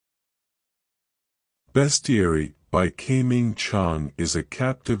Bestiary, by K-Ming Chang, is a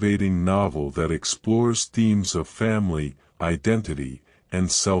captivating novel that explores themes of family, identity,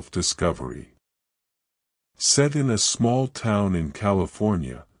 and self-discovery. Set in a small town in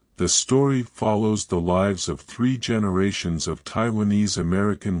California, the story follows the lives of 3 generations of Taiwanese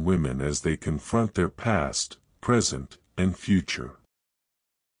American women as they confront their past, present, and future.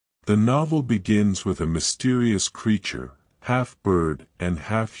 The novel begins with a mysterious creature, half bird and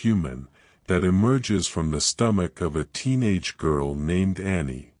half human, that emerges from the stomach of a teenage girl named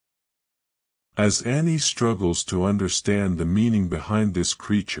Annie. As Annie struggles to understand the meaning behind this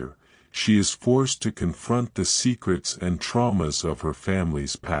creature, she is forced to confront the secrets and traumas of her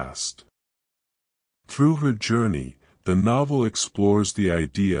family's past. Through her journey, the novel explores the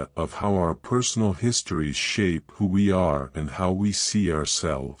idea of how our personal histories shape who we are and how we see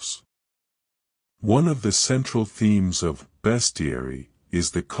ourselves. One of the central themes of Bestiary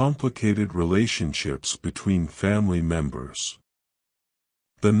is the complicated relationships between family members.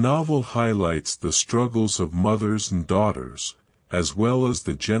 The novel highlights the struggles of mothers and daughters, as well as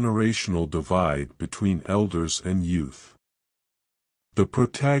the generational divide between elders and youth. The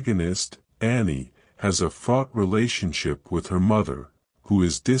protagonist, Annie, has a fraught relationship with her mother, who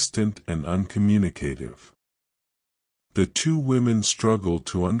is distant and uncommunicative. The 2 women struggle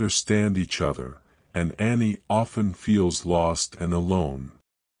to understand each other, and Annie often feels lost and alone.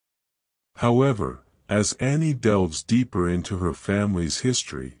 However, as Annie delves deeper into her family's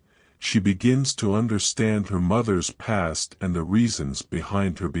history, she begins to understand her mother's past and the reasons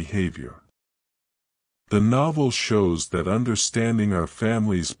behind her behavior. The novel shows that understanding our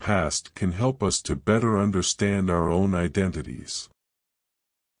family's past can help us to better understand our own identities.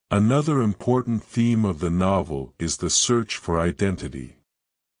 Another important theme of the novel is the search for identity.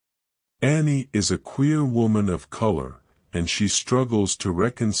 Annie is a queer woman of color, and she struggles to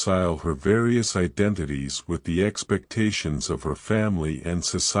reconcile her various identities with the expectations of her family and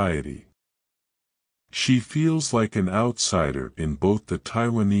society. She feels like an outsider in both the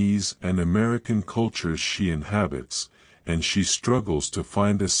Taiwanese and American cultures she inhabits, and she struggles to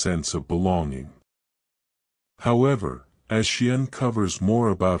find a sense of belonging. However, as she uncovers more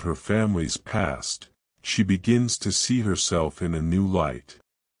about her family's past, she begins to see herself in a new light.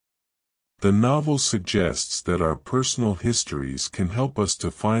 The novel suggests that our personal histories can help us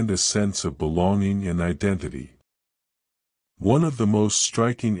to find a sense of belonging and identity. One of the most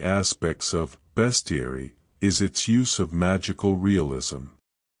striking aspects of Bestiary is its use of magical realism.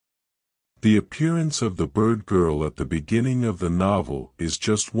 The appearance of the bird girl at the beginning of the novel is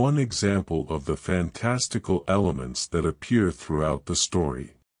just one example of the fantastical elements that appear throughout the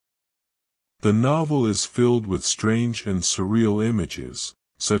story. The novel is filled with strange and surreal images,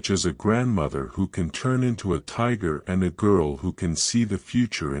 such as a grandmother who can turn into a tiger and a girl who can see the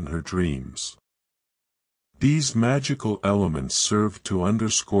future in her dreams. These magical elements serve to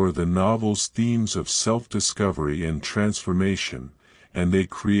underscore the novel's themes of self-discovery and transformation, and they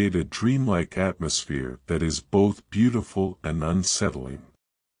create a dreamlike atmosphere that is both beautiful and unsettling.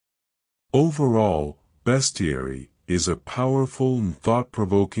 Overall, Bestiary is a powerful and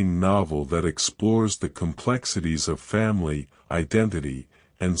thought-provoking novel that explores the complexities of family, identity,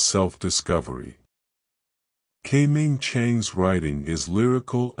 and self-discovery. K-Ming Chang's writing is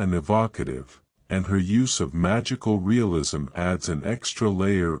lyrical and evocative, and her use of magical realism adds an extra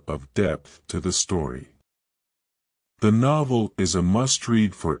layer of depth to the story. The novel is a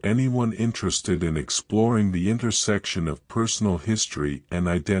must-read for anyone interested in exploring the intersection of personal history and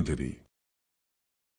identity.